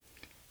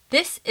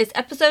This is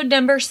episode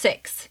number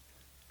 6,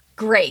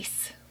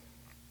 Grace.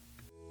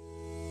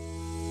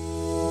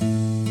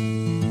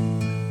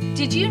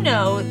 Did you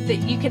know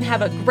that you can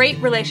have a great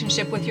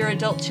relationship with your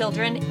adult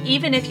children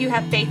even if you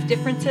have faith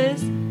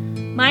differences?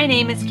 My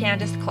name is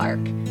Candace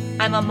Clark.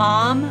 I'm a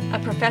mom, a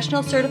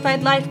professional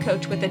certified life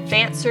coach with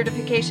advanced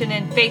certification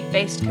in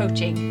faith-based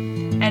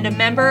coaching, and a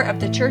member of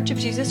the Church of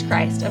Jesus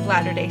Christ of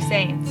Latter-day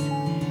Saints.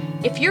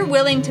 If you're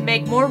willing to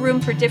make more room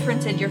for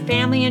difference in your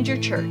family and your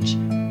church,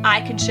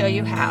 I can show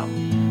you how.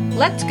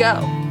 Let's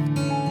go.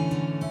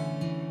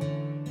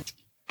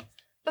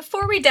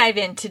 Before we dive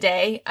in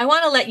today, I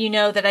want to let you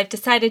know that I've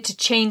decided to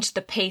change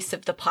the pace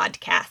of the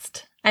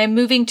podcast. I am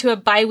moving to a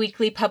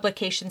bi-weekly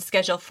publication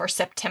schedule for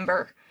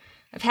September.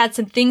 I've had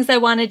some things I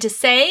wanted to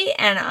say,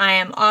 and I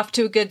am off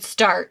to a good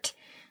start.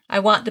 I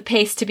want the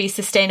pace to be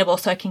sustainable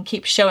so I can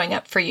keep showing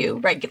up for you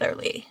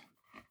regularly.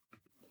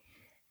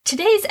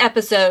 Today's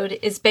episode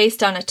is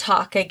based on a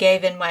talk I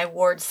gave in my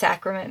ward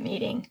sacrament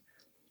meeting.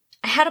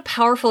 I had a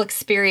powerful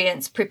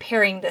experience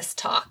preparing this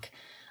talk.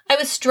 I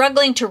was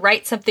struggling to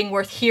write something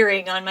worth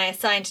hearing on my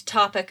assigned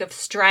topic of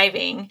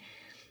striving.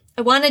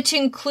 I wanted to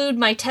include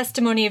my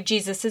testimony of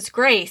Jesus'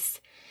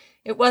 grace.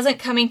 It wasn't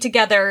coming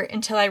together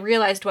until I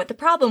realized what the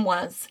problem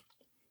was.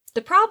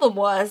 The problem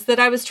was that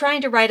I was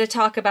trying to write a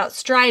talk about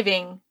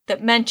striving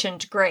that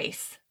mentioned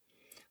grace.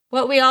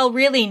 What we all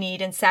really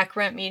need in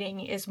sacrament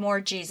meeting is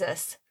more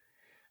Jesus.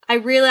 I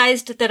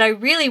realized that I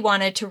really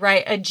wanted to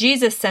write a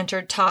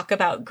Jesus-centered talk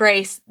about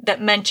grace that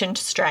mentioned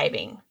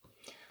striving.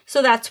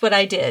 So that's what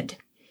I did.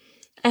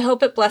 I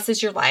hope it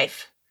blesses your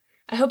life.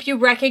 I hope you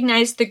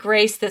recognize the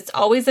grace that's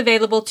always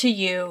available to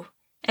you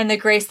and the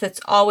grace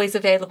that's always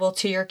available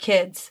to your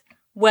kids,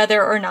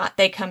 whether or not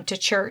they come to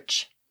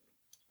church.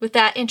 With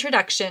that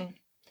introduction,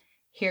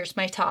 here's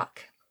my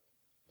talk.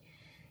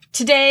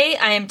 Today,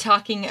 I am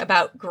talking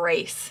about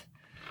grace.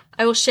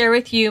 I will share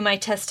with you my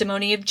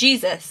testimony of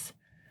Jesus.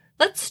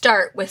 Let's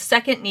start with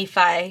 2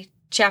 Nephi,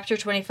 chapter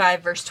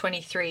 25, verse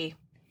 23.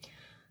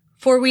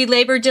 For we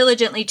labor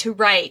diligently to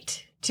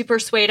write, to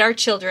persuade our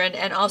children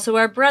and also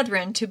our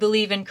brethren to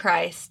believe in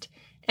Christ,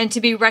 and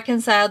to be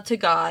reconciled to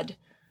God.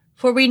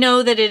 For we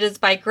know that it is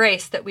by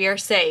grace that we are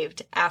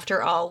saved,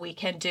 after all we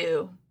can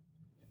do.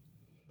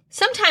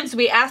 Sometimes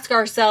we ask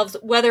ourselves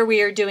whether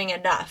we are doing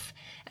enough,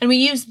 and we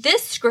use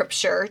this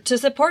scripture to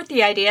support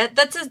the idea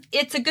that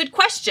it's a good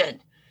question.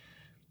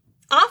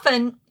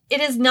 Often, it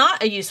is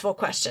not a useful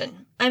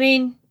question. I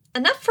mean,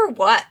 enough for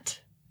what?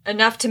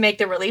 Enough to make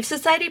the Relief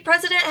Society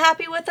president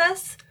happy with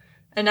us?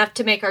 Enough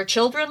to make our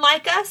children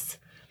like us?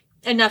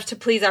 Enough to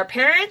please our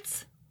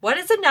parents? What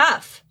is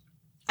enough?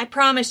 I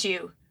promise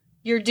you,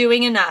 you're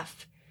doing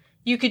enough.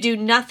 You could do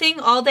nothing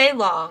all day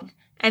long,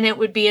 and it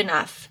would be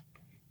enough.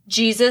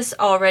 Jesus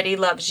already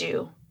loves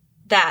you.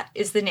 That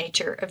is the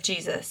nature of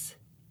Jesus.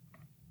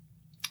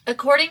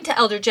 According to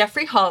Elder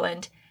Jeffrey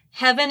Holland,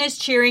 heaven is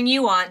cheering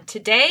you on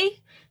today,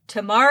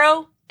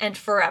 tomorrow, and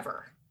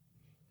forever.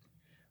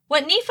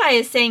 What Nephi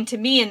is saying to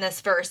me in this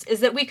verse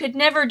is that we could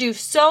never do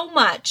so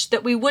much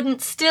that we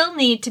wouldn't still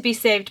need to be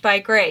saved by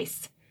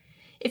grace.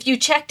 If you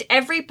checked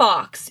every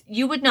box,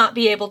 you would not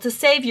be able to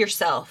save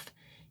yourself.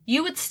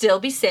 You would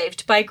still be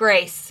saved by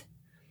grace.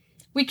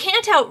 We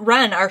can't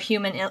outrun our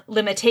human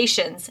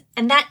limitations,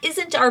 and that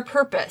isn't our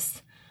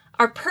purpose.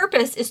 Our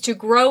purpose is to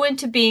grow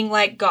into being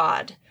like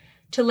God,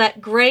 to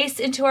let grace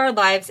into our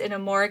lives in a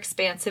more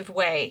expansive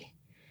way.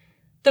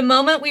 The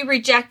moment we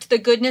reject the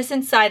goodness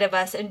inside of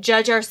us and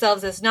judge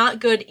ourselves as not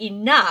good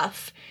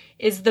enough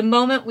is the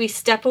moment we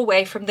step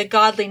away from the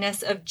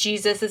godliness of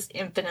Jesus'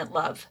 infinite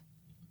love.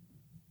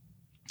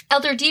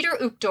 Elder Dieter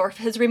Uchtdorf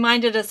has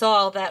reminded us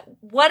all that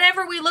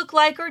whatever we look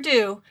like or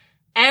do,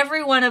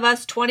 every one of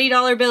us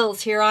 $20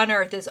 bills here on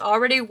earth is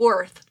already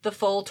worth the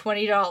full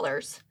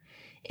 $20.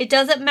 It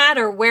doesn't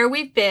matter where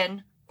we've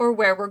been or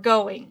where we're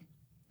going.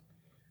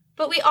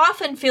 But we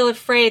often feel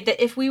afraid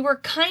that if we were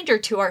kinder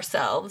to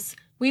ourselves,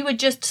 we would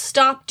just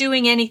stop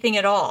doing anything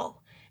at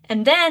all,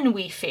 and then,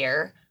 we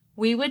fear,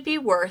 we would be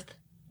worth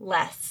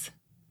less.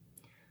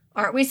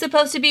 Aren't we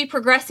supposed to be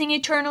progressing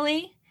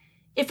eternally?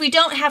 If we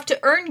don't have to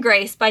earn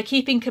grace by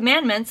keeping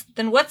commandments,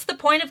 then what's the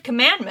point of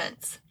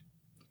commandments?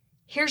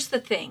 Here's the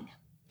thing.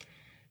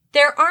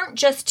 There aren't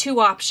just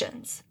two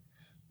options.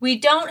 We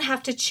don't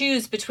have to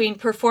choose between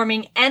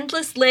performing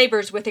endless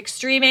labors with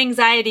extreme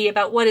anxiety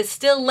about what is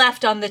still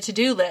left on the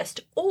to-do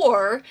list,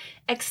 or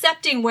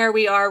accepting where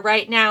we are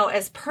right now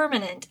as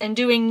permanent and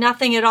doing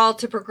nothing at all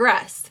to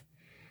progress.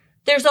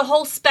 There's a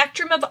whole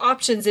spectrum of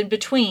options in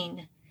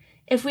between.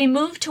 If we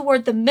move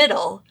toward the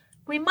middle,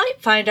 we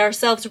might find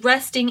ourselves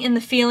resting in the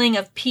feeling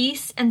of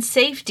peace and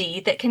safety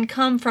that can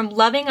come from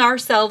loving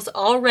ourselves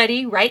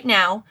already right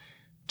now,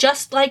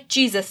 just like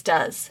Jesus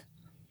does.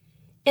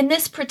 In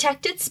this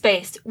protected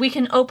space, we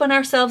can open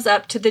ourselves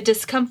up to the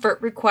discomfort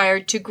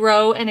required to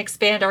grow and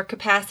expand our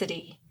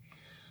capacity.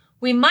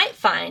 We might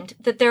find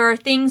that there are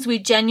things we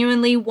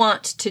genuinely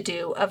want to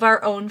do of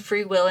our own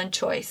free will and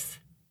choice.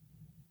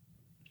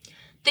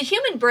 The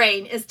human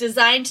brain is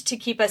designed to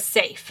keep us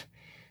safe.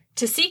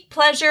 to seek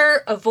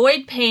pleasure,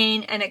 avoid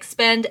pain, and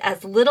expend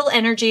as little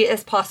energy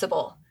as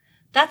possible.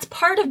 That's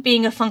part of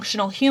being a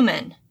functional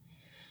human.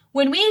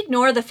 When we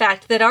ignore the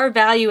fact that our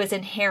value is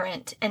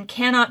inherent and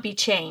cannot be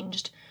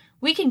changed,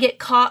 we can get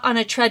caught on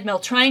a treadmill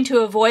trying to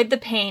avoid the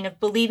pain of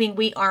believing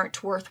we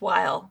aren't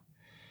worthwhile.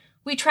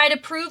 We try to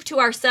prove to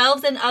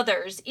ourselves and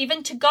others,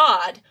 even to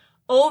God,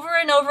 over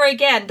and over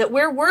again that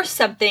we're worth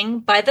something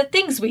by the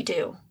things we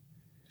do.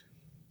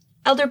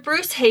 Elder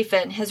Bruce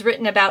Hafen has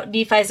written about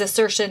Nephi's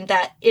assertion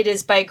that it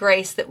is by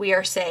grace that we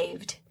are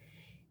saved.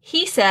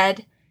 He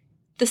said,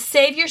 "The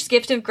Savior's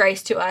gift of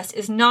grace to us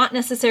is not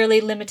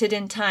necessarily limited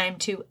in time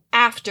to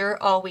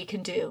after all we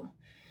can do.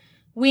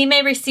 We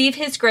may receive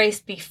His grace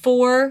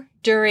before,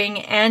 during,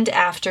 and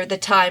after the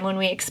time when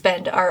we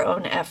expend our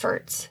own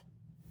efforts."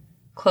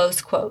 Close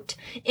quote.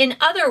 In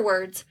other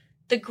words,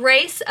 the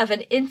grace of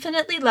an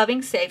infinitely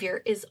loving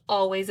Savior is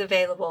always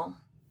available.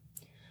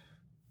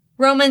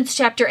 Romans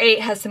chapter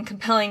 8 has some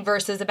compelling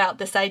verses about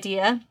this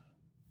idea.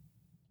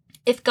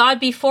 "If God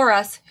be for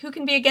us, who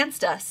can be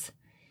against us?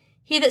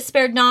 He that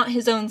spared not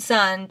his own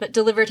Son, but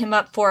delivered him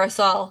up for us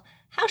all,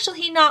 how shall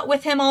he not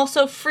with him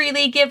also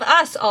freely give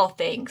us all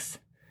things?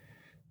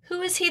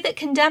 Who is he that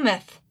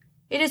condemneth?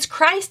 It is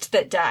Christ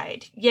that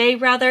died, yea,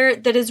 rather,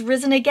 that is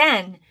risen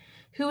again,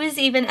 who is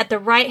even at the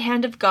right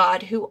hand of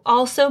God, who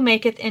also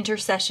maketh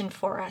intercession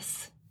for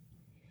us.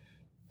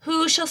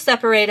 Who shall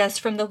separate us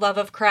from the love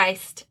of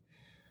Christ?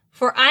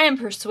 For I am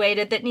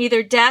persuaded that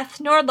neither death,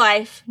 nor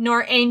life,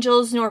 nor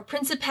angels, nor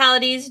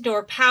principalities,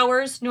 nor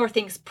powers, nor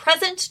things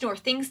present, nor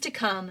things to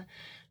come,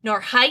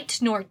 nor height,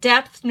 nor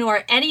depth,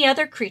 nor any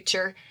other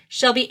creature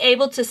shall be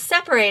able to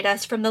separate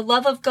us from the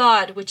love of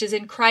God which is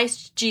in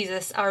Christ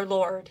Jesus our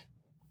Lord."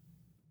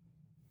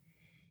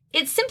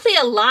 It's simply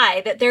a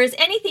lie that there is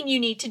anything you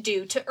need to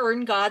do to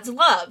earn God's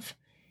love.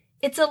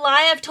 It's a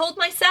lie I've told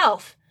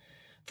myself.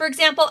 For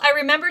example, I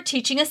remember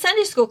teaching a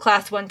Sunday school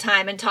class one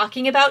time and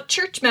talking about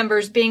church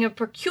members being a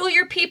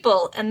peculiar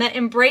people and that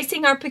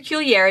embracing our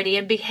peculiarity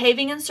and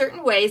behaving in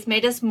certain ways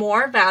made us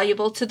more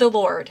valuable to the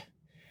Lord.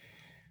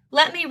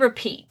 Let me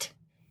repeat.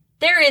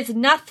 There is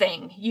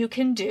nothing you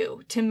can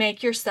do to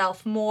make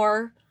yourself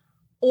more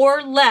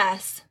or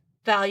less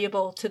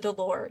valuable to the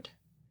Lord.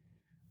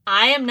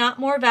 I am not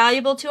more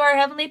valuable to our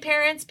heavenly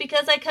parents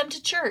because I come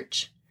to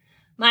church.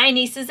 My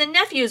nieces and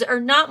nephews are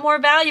not more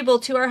valuable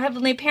to our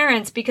heavenly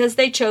parents because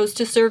they chose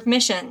to serve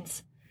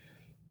missions.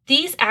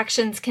 These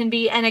actions can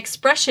be an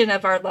expression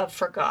of our love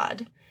for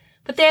God,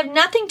 but they have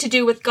nothing to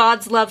do with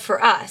God's love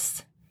for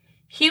us.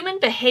 Human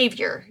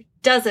behavior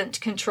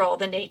doesn't control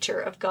the nature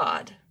of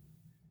God.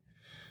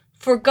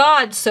 "For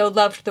God so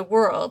loved the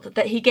world,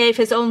 that he gave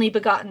his only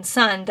begotten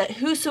Son, that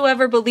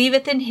whosoever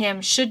believeth in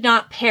him should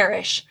not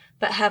perish,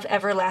 but have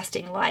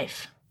everlasting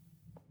life."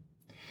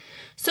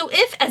 So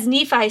if, as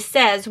Nephi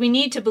says, we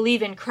need to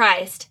believe in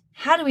Christ,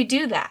 how do we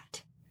do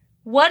that?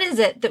 What is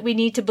it that we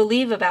need to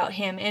believe about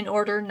him in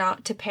order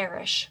not to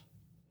perish?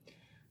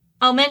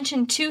 I'll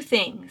mention two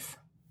things.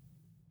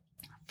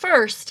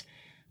 First,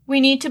 we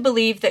need to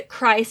believe that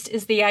Christ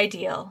is the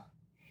ideal.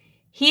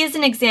 He is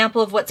an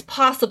example of what's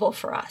possible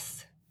for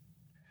us.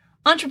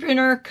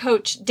 Entrepreneur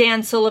coach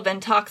Dan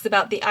Sullivan talks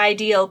about the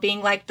ideal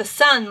being like the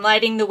sun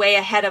lighting the way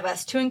ahead of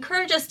us to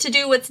encourage us to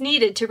do what's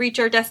needed to reach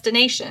our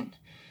destination.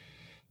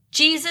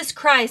 Jesus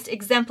Christ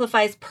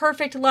exemplifies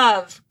perfect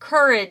love,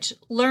 courage,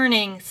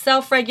 learning,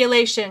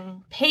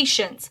 self-regulation,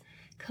 patience,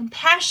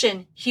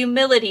 compassion,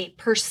 humility,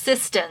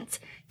 persistence,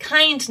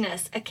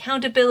 kindness,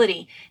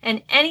 accountability,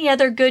 and any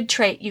other good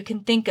trait you can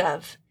think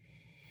of.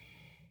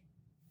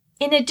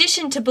 In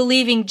addition to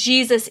believing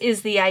Jesus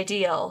is the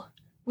ideal,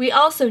 we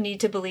also need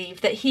to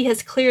believe that he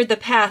has cleared the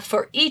path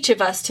for each of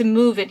us to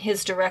move in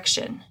his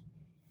direction.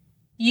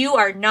 You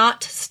are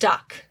not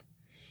stuck.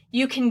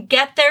 You can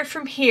get there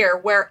from here,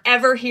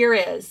 wherever here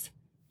is.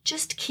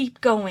 Just keep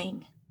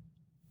going.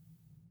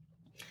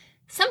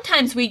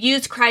 Sometimes we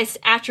use Christ's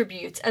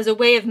attributes as a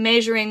way of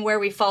measuring where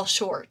we fall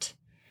short.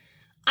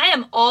 I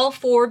am all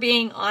for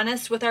being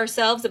honest with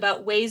ourselves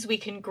about ways we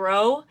can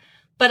grow,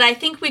 but I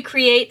think we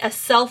create a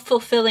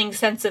self-fulfilling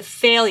sense of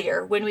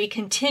failure when we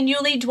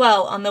continually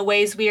dwell on the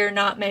ways we are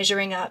not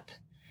measuring up.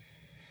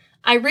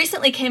 I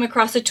recently came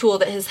across a tool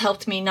that has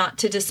helped me not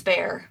to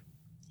despair.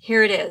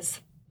 Here it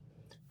is.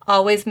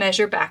 Always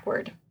measure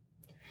backward.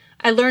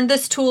 I learned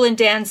this tool in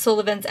Dan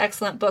Sullivan's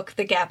excellent book,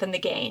 The Gap and the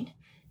Gain.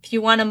 If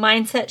you want a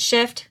mindset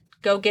shift,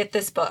 go get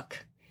this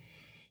book.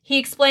 He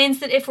explains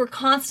that if we're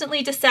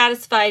constantly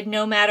dissatisfied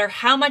no matter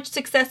how much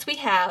success we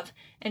have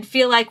and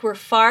feel like we're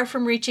far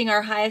from reaching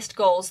our highest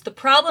goals, the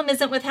problem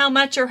isn't with how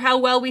much or how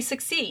well we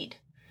succeed.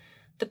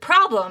 The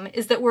problem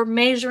is that we're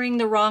measuring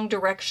the wrong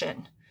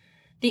direction.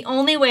 The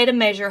only way to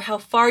measure how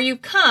far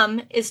you've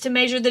come is to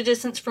measure the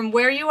distance from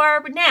where you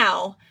are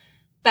now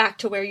back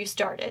to where you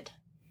started.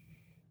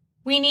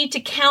 We need to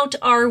count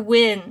our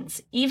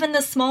wins, even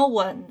the small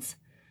ones.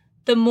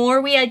 The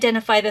more we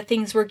identify the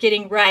things we're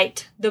getting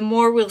right, the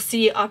more we'll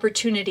see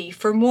opportunity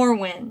for more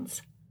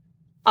wins.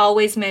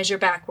 Always measure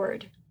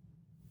backward.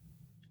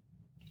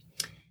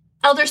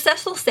 Elder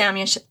Cecil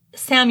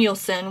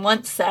Samuelson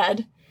once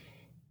said,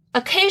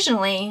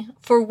 Occasionally,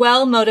 for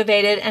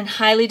well-motivated and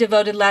highly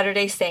devoted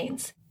Latter-day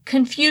Saints,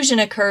 confusion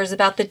occurs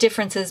about the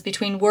differences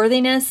between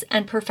worthiness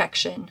and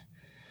perfection.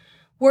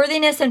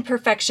 Worthiness and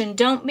perfection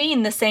don't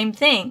mean the same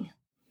thing.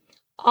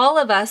 All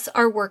of us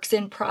are works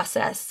in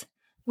process.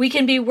 We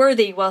can be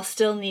worthy while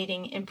still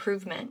needing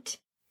improvement.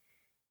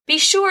 Be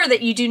sure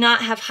that you do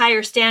not have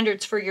higher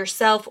standards for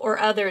yourself or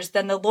others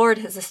than the Lord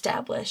has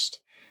established.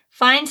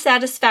 Find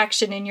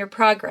satisfaction in your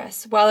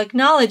progress while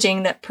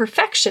acknowledging that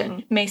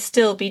perfection may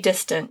still be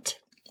distant.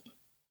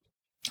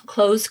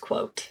 Close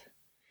quote.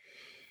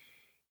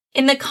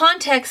 In the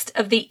context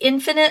of the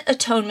infinite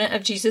atonement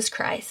of Jesus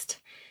Christ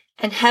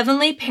and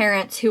heavenly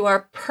parents who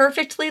are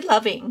perfectly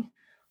loving,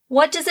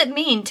 what does it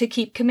mean to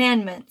keep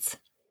commandments?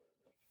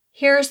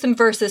 Here are some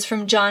verses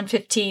from John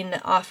 15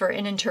 that offer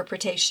an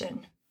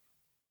interpretation.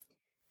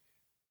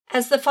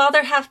 As the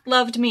Father hath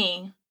loved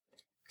me,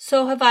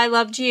 so have I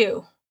loved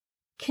you.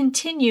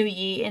 Continue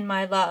ye in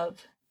my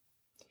love.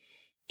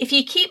 If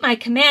ye keep my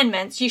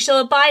commandments, ye shall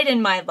abide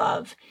in my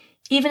love,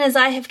 even as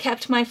I have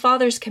kept my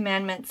Father's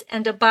commandments,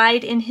 and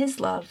abide in his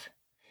love.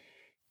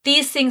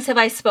 These things have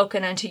I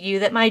spoken unto you,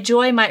 that my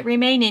joy might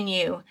remain in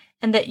you,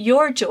 and that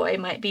your joy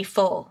might be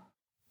full.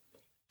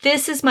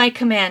 This is my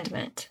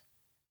commandment,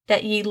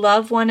 that ye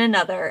love one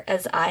another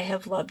as I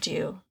have loved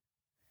you.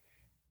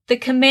 The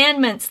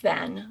commandments,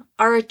 then,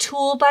 are a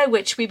tool by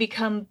which we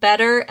become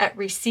better at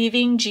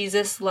receiving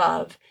Jesus'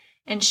 love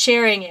and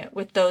sharing it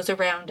with those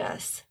around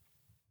us.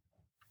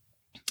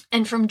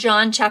 And from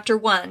John chapter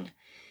 1,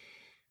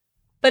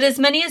 But as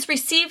many as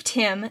received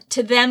him,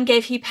 to them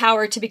gave he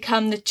power to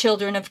become the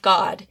children of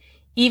God,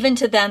 even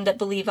to them that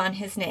believe on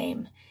his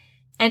name.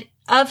 And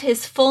of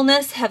his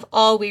fullness have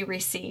all we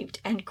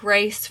received, and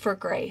grace for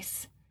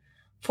grace.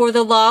 For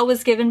the law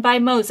was given by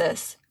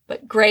Moses,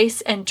 but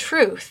grace and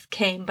truth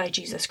came by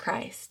Jesus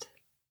Christ.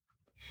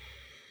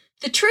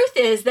 The truth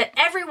is that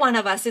every one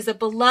of us is a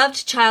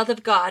beloved child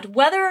of God,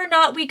 whether or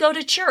not we go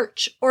to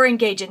church, or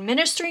engage in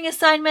ministering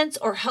assignments,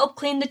 or help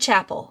clean the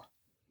chapel.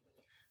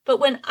 But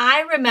when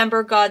I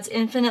remember God's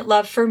infinite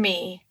love for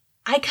me,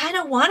 I kind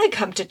of want to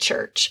come to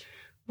church,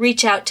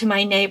 reach out to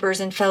my neighbors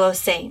and fellow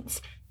saints,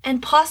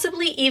 and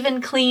possibly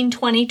even clean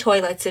 20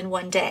 toilets in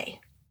one day.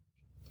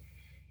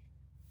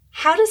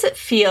 How does it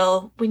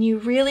feel when you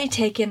really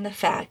take in the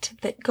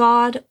fact that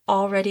God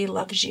already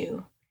loves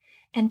you,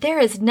 and there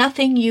is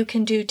nothing you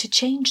can do to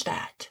change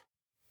that?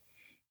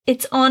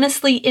 It's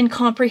honestly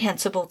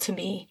incomprehensible to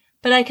me,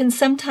 but I can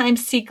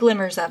sometimes see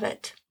glimmers of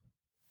it.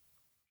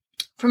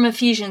 From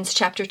Ephesians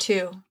chapter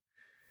 2.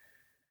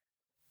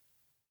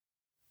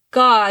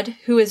 God,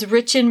 who is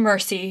rich in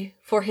mercy,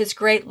 for his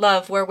great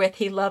love wherewith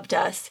he loved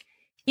us,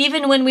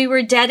 even when we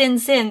were dead in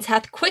sins,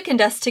 hath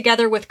quickened us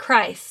together with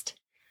Christ.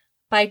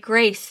 By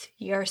grace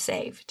ye are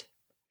saved.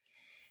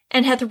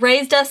 And hath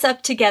raised us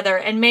up together,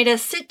 and made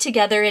us sit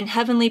together in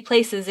heavenly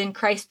places in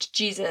Christ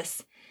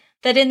Jesus,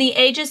 that in the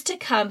ages to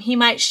come he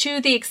might shew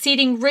the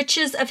exceeding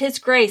riches of his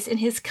grace in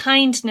his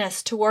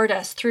kindness toward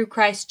us through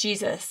Christ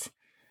Jesus.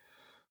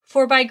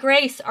 For by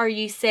grace are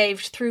ye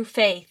saved through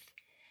faith,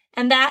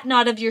 and that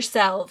not of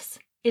yourselves,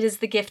 it is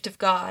the gift of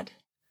God.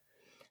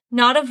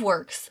 Not of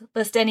works,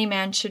 lest any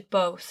man should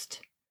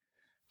boast.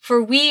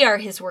 For we are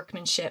his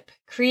workmanship,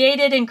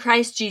 created in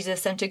Christ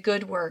Jesus unto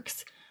good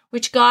works,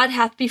 which God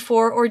hath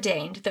before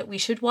ordained that we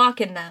should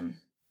walk in them.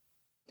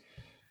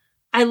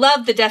 I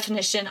love the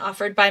definition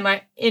offered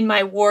in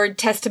my ward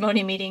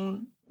testimony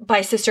meeting by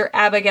Sister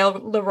Abigail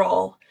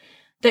Leroll,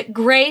 that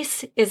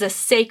grace is a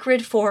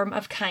sacred form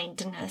of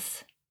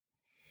kindness.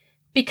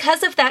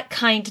 Because of that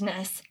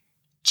kindness,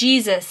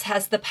 Jesus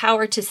has the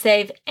power to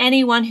save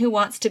anyone who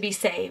wants to be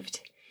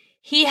saved.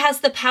 He has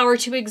the power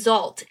to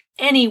exalt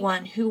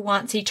anyone who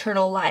wants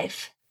eternal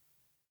life.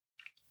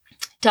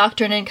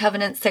 Doctrine and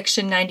Covenants,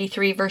 section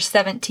 93, verse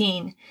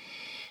 17.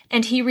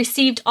 And he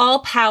received all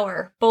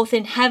power, both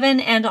in heaven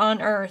and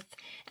on earth,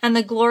 and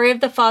the glory of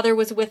the Father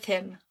was with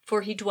him,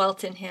 for he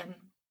dwelt in him.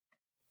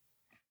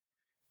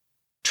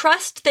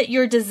 Trust that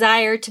your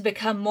desire to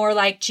become more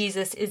like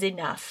Jesus is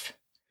enough.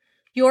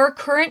 Your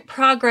current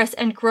progress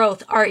and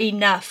growth are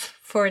enough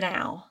for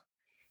now.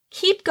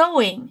 Keep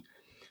going.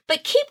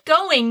 But keep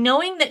going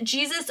knowing that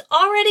Jesus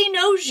already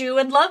knows you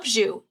and loves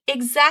you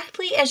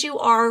exactly as you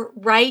are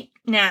right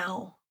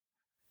now.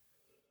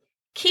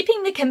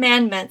 Keeping the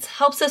commandments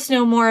helps us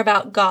know more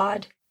about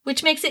God,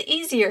 which makes it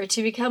easier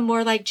to become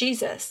more like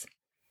Jesus.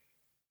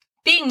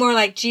 Being more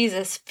like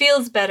Jesus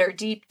feels better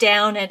deep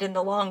down and in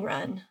the long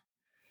run.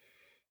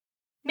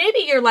 Maybe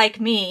you're like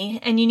me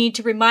and you need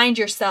to remind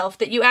yourself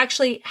that you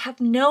actually have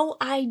no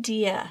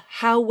idea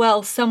how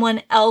well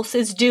someone else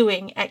is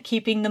doing at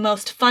keeping the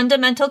most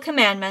fundamental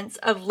commandments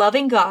of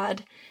loving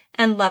God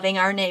and loving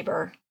our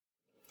neighbor.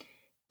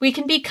 We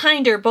can be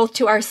kinder both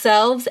to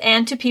ourselves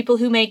and to people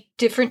who make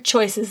different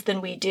choices than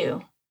we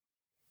do.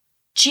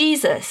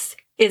 Jesus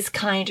is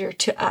kinder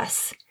to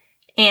us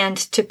and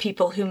to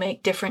people who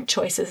make different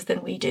choices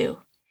than we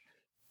do,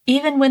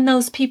 even when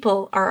those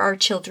people are our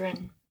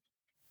children.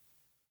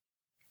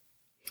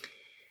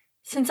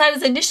 Since I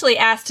was initially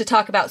asked to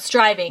talk about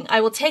striving,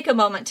 I will take a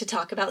moment to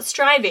talk about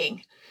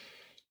striving.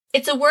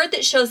 It's a word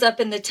that shows up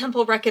in the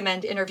Temple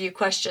Recommend interview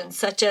questions,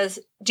 such as,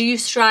 do you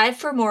strive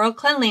for moral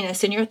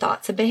cleanliness in your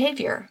thoughts and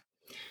behavior?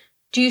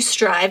 Do you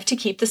strive to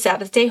keep the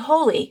Sabbath day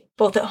holy,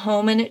 both at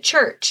home and at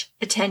church,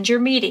 attend your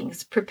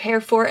meetings,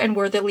 prepare for and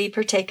worthily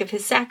partake of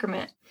his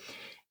sacrament,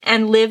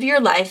 and live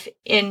your life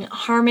in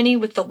harmony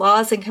with the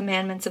laws and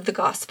commandments of the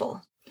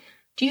gospel?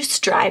 Do you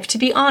strive to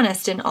be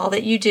honest in all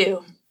that you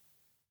do?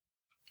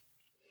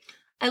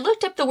 I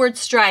looked up the word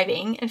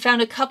striving and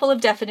found a couple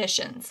of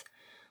definitions.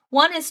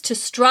 One is to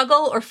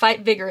struggle or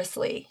fight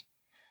vigorously.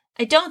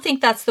 I don't think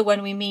that's the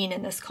one we mean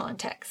in this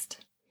context.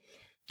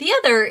 The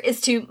other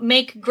is to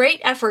make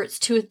great efforts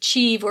to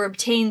achieve or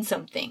obtain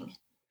something.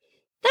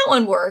 That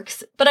one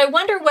works, but I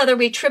wonder whether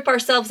we trip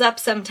ourselves up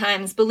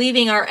sometimes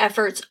believing our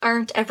efforts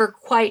aren't ever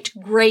quite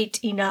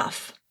great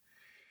enough.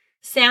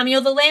 Samuel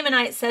the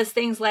Lamanite says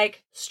things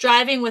like,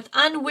 striving with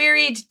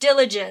unwearied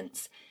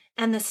diligence,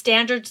 and the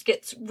standards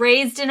gets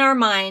raised in our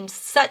minds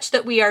such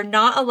that we are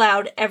not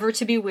allowed ever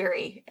to be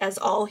weary, as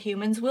all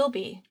humans will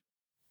be.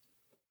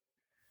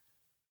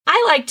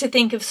 I like to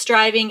think of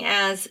striving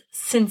as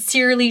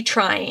sincerely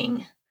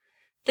trying.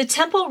 The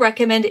Temple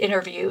Recommend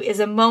interview is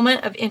a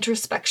moment of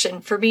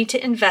introspection for me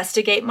to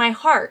investigate my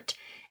heart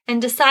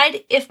and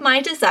decide if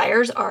my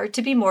desires are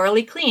to be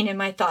morally clean in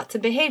my thoughts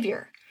and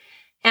behavior.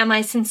 Am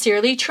I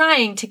sincerely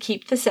trying to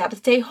keep the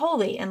Sabbath day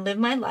holy and live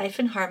my life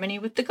in harmony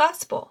with the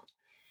gospel?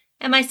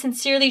 Am I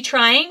sincerely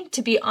trying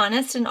to be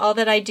honest in all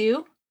that I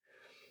do?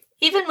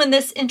 Even when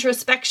this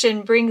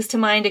introspection brings to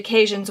mind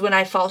occasions when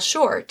I fall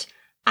short,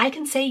 I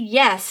can say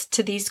yes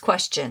to these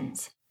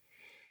questions.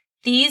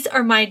 These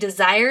are my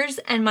desires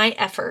and my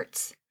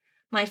efforts.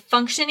 My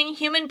functioning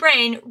human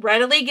brain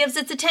readily gives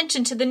its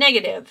attention to the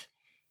negative.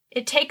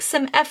 It takes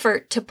some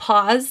effort to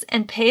pause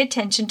and pay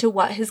attention to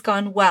what has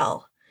gone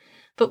well,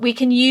 but we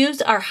can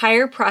use our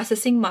higher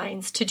processing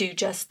minds to do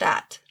just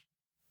that.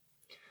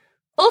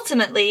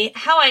 Ultimately,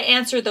 how I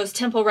answer those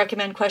Temple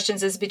Recommend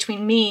questions is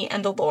between me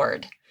and the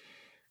Lord.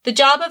 The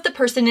job of the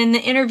person in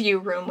the interview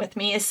room with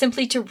me is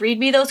simply to read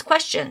me those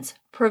questions,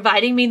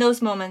 providing me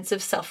those moments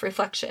of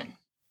self-reflection.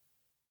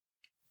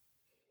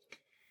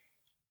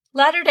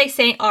 Latter-day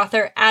Saint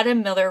author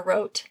Adam Miller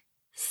wrote,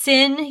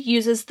 "Sin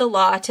uses the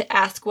law to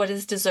ask what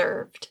is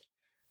deserved.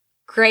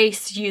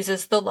 Grace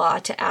uses the law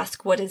to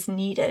ask what is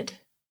needed."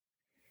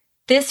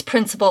 This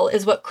principle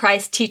is what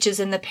Christ teaches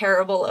in the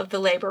parable of the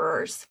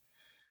laborers.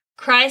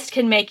 Christ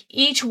can make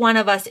each one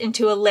of us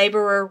into a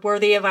laborer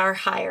worthy of our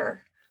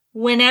hire,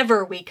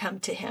 whenever we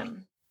come to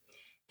him.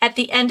 At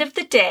the end of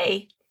the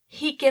day,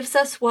 he gives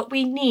us what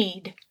we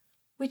need,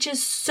 which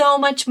is so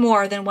much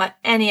more than what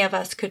any of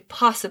us could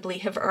possibly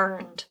have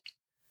earned.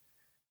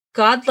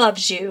 God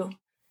loves you,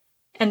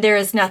 and there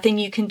is nothing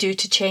you can do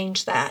to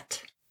change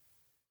that.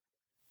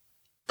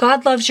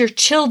 God loves your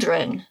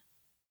children,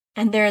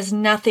 and there is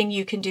nothing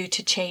you can do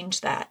to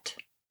change that.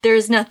 There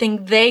is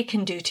nothing they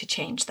can do to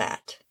change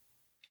that.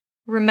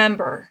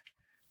 Remember,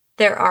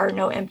 there are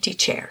no empty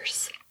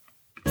chairs.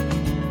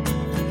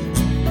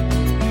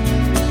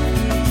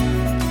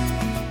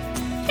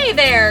 Hey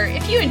there!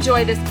 If you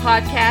enjoy this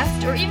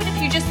podcast, or even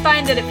if you just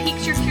find that it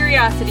piques your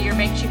curiosity or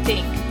makes you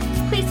think,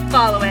 please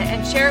follow it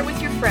and share it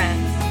with your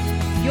friends.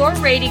 Your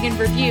rating and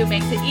review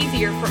makes it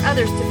easier for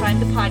others to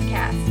find the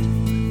podcast.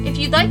 If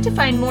you'd like to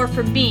find more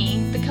from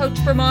me, the coach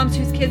for moms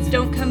whose kids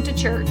don't come to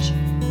church,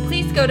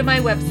 please go to my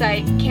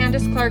website,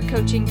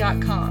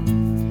 CandiceClarkCoaching.com.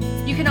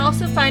 You can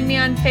also find me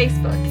on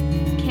Facebook,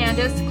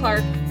 Candice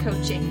Clark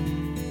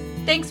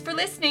Coaching. Thanks for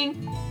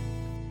listening.